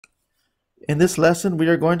In this lesson, we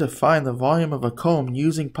are going to find the volume of a cone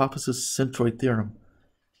using Pappus's centroid theorem.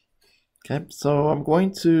 Okay, so in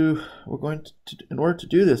order to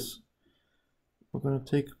do this, we're going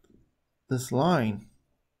to take this line,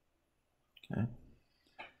 okay,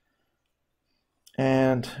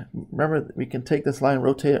 and remember we can take this line and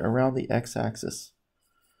rotate it around the x-axis,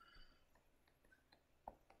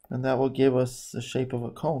 and that will give us the shape of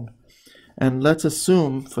a cone. And let's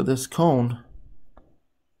assume for this cone,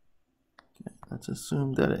 let's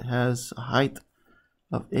assume that it has a height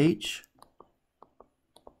of h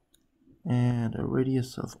and a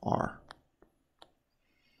radius of r.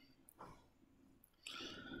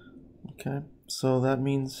 Okay, so that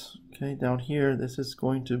means, okay, down here this is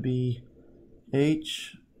going to be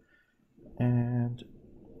h, and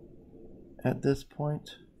at this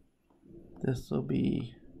point this will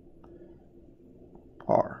be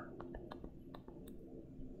r.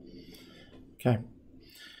 Okay,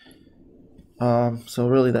 so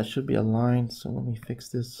really that should be a line, so let me fix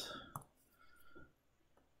this.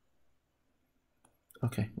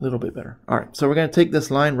 Okay, a little bit better. All right, so we're going to take this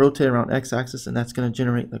line, rotate around x-axis, and that's going to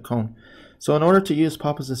generate the cone. So in order to use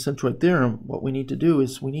Pappus's centroid theorem, what we need to do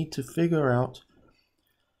is we need to figure out,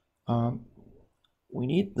 we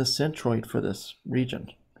need the centroid for this region.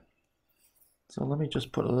 So let me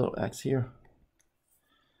just put a little x here.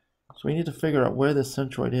 So we need to figure out where the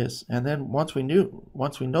centroid is, and then once we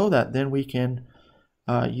know that, then we can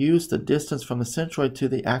use the distance from the centroid to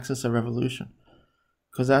the axis of revolution,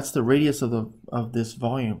 because that's the radius of this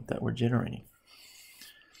volume that we're generating.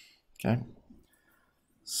 Okay,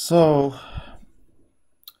 so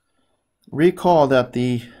recall that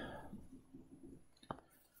the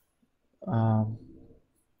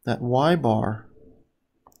that y bar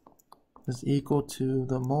is equal to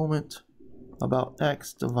the moment about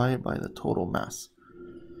x divided by the total mass.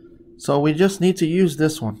 So we just need to use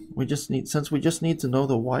this one. Since we just need to know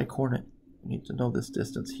the y coordinate, we need to know this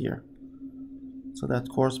distance here. So that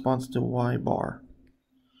corresponds to y bar.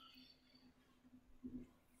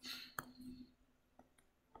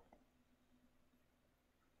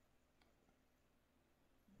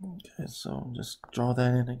 Okay, so just draw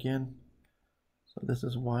that in again. So this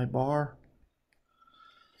is y bar.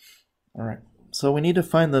 All right, so we need to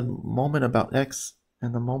find the moment about x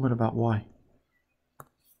and the moment about y.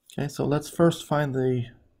 Okay, so let's first find the,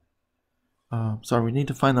 we need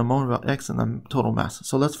to find the moment about x and the total mass.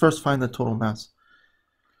 So let's first find the total mass.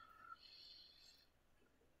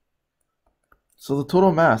 So the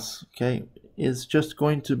total mass, okay, is just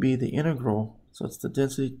going to be the integral. So it's the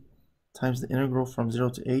density times the integral from 0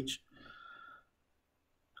 to h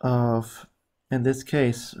of, in this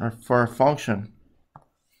case, for our function,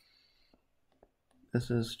 this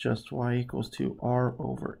is just y equals to r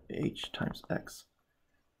over h times x,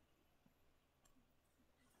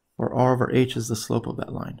 where r over h is the slope of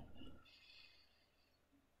that line.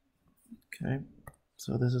 Okay,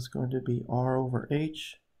 so this is going to be r over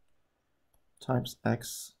h times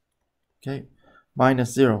x, okay,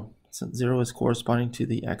 minus 0, since 0 is corresponding to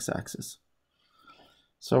the x-axis.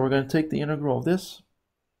 So we're going to take the integral of this,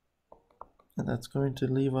 and that's going to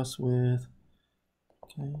leave us with,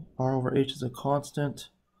 okay, r over h is a constant,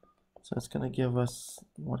 so that's going to give us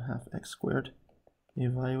 1/2 x squared. We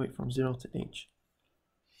evaluate from 0 to h.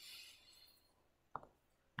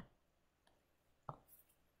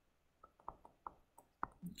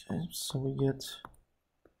 Okay, so we get,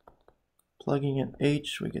 plugging in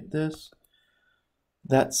h, we get this.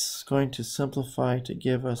 That's going to simplify to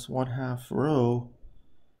give us 1/2 rho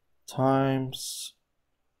times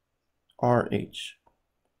RH.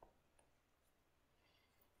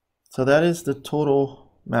 So that is the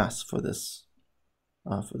total mass for this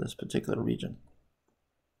particular region.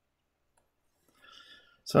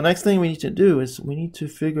 So next thing we need to do is we need to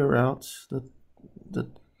figure out the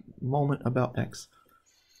moment about x.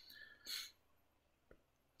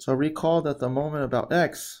 So recall that the moment about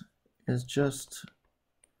x is just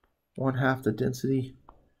 1/2 the density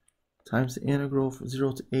times the integral from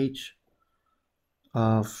 0 to h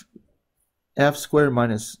of f squared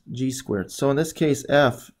minus g squared. So in this case,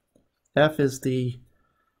 f is the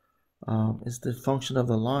function of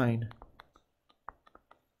the line,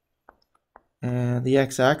 and the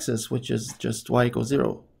x-axis, which is just y equals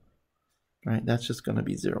 0, right? That's just going to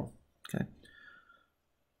be 0. Okay.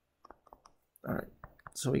 All right.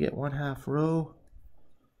 So we get 1/2 rho,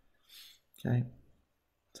 okay,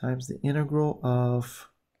 times the integral of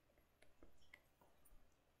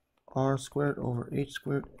r squared over h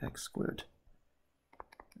squared x squared.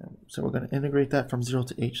 So we're going to integrate that from 0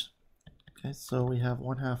 to h. Okay, so we have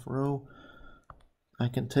 1/2 rho. I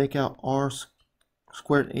can take out r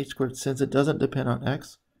squared and h squared since it doesn't depend on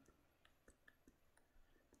x.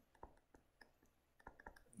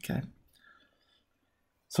 Okay.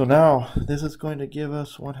 So now this is going to give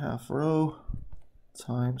us 1/2 rho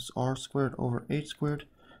times r squared over h squared.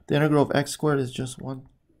 The integral of x squared is just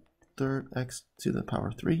 1/3 x to the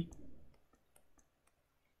power 3.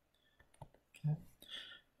 Okay.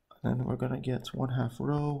 And then we're going to get 1/2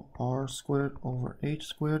 rho r squared over h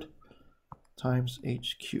squared times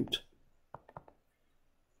h cubed.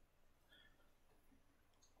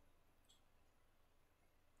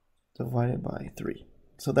 Divided by 3.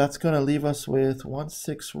 So that's going to leave us with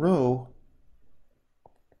 1/6 rho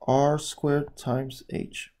r squared times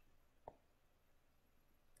h.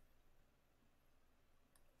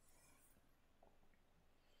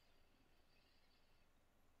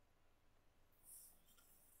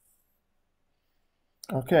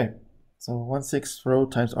 Okay, so 1/6 rho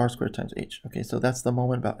times r squared times h. Okay, so that's the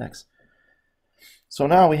moment about x. So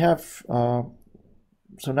now we have, so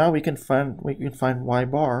now we can find y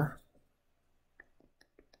bar.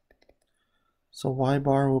 So y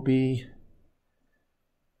bar will be,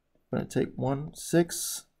 I'm going to take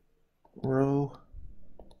 1/6 rho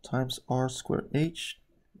times r squared h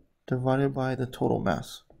divided by the total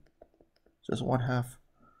mass. Just 1/2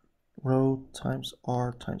 rho times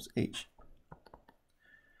r times h.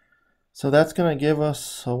 So that's going to give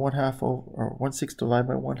us 1/2 over, or 1/6 divided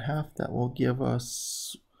by 1/2. That will give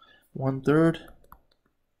us 1/3.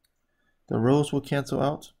 The rows will cancel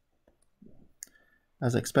out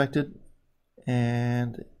as expected,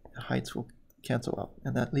 and heights will cancel out,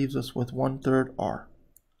 and that leaves us with 1/3 r.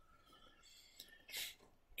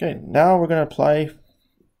 Okay, now we're going to apply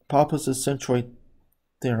Pappus' centroid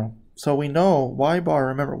theorem. So we know y bar,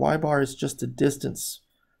 remember y bar is just the distance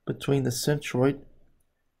between the centroid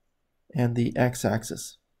and the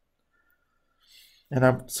x-axis.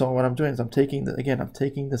 And so what I'm doing is I'm taking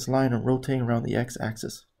this line and rotating around the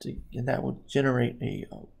x-axis, and that will generate a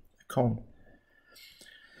cone.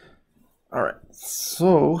 All right,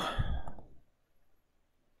 so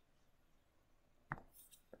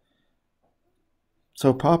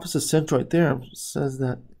Pappus' centroid theorem says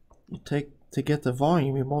that to get the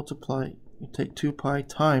volume, you take 2 pi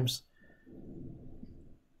times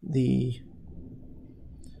the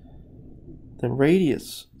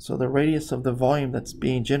radius, so the radius of the volume that's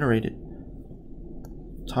being generated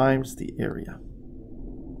times the area.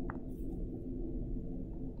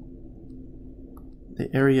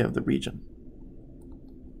 The area of the region.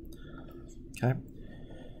 Okay.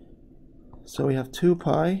 So we have 2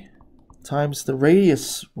 pi times the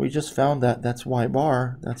radius. We just found that's y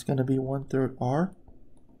bar. That's going to be 1/3 r.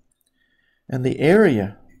 And the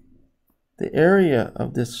area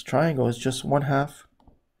of this triangle is just 1/2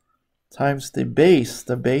 times the base.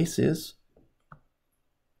 The base is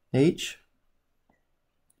h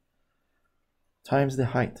times the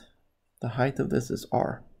height. The height of this is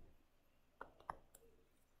r.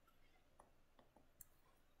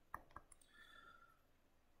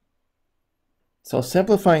 So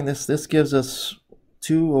simplifying this gives us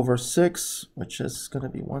 2 over 6, which is going to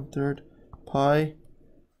be 1/3 pi.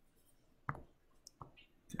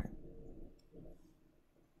 Okay.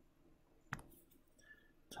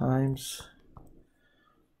 Times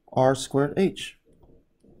r squared h.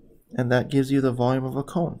 And that gives you the volume of a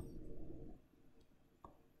cone.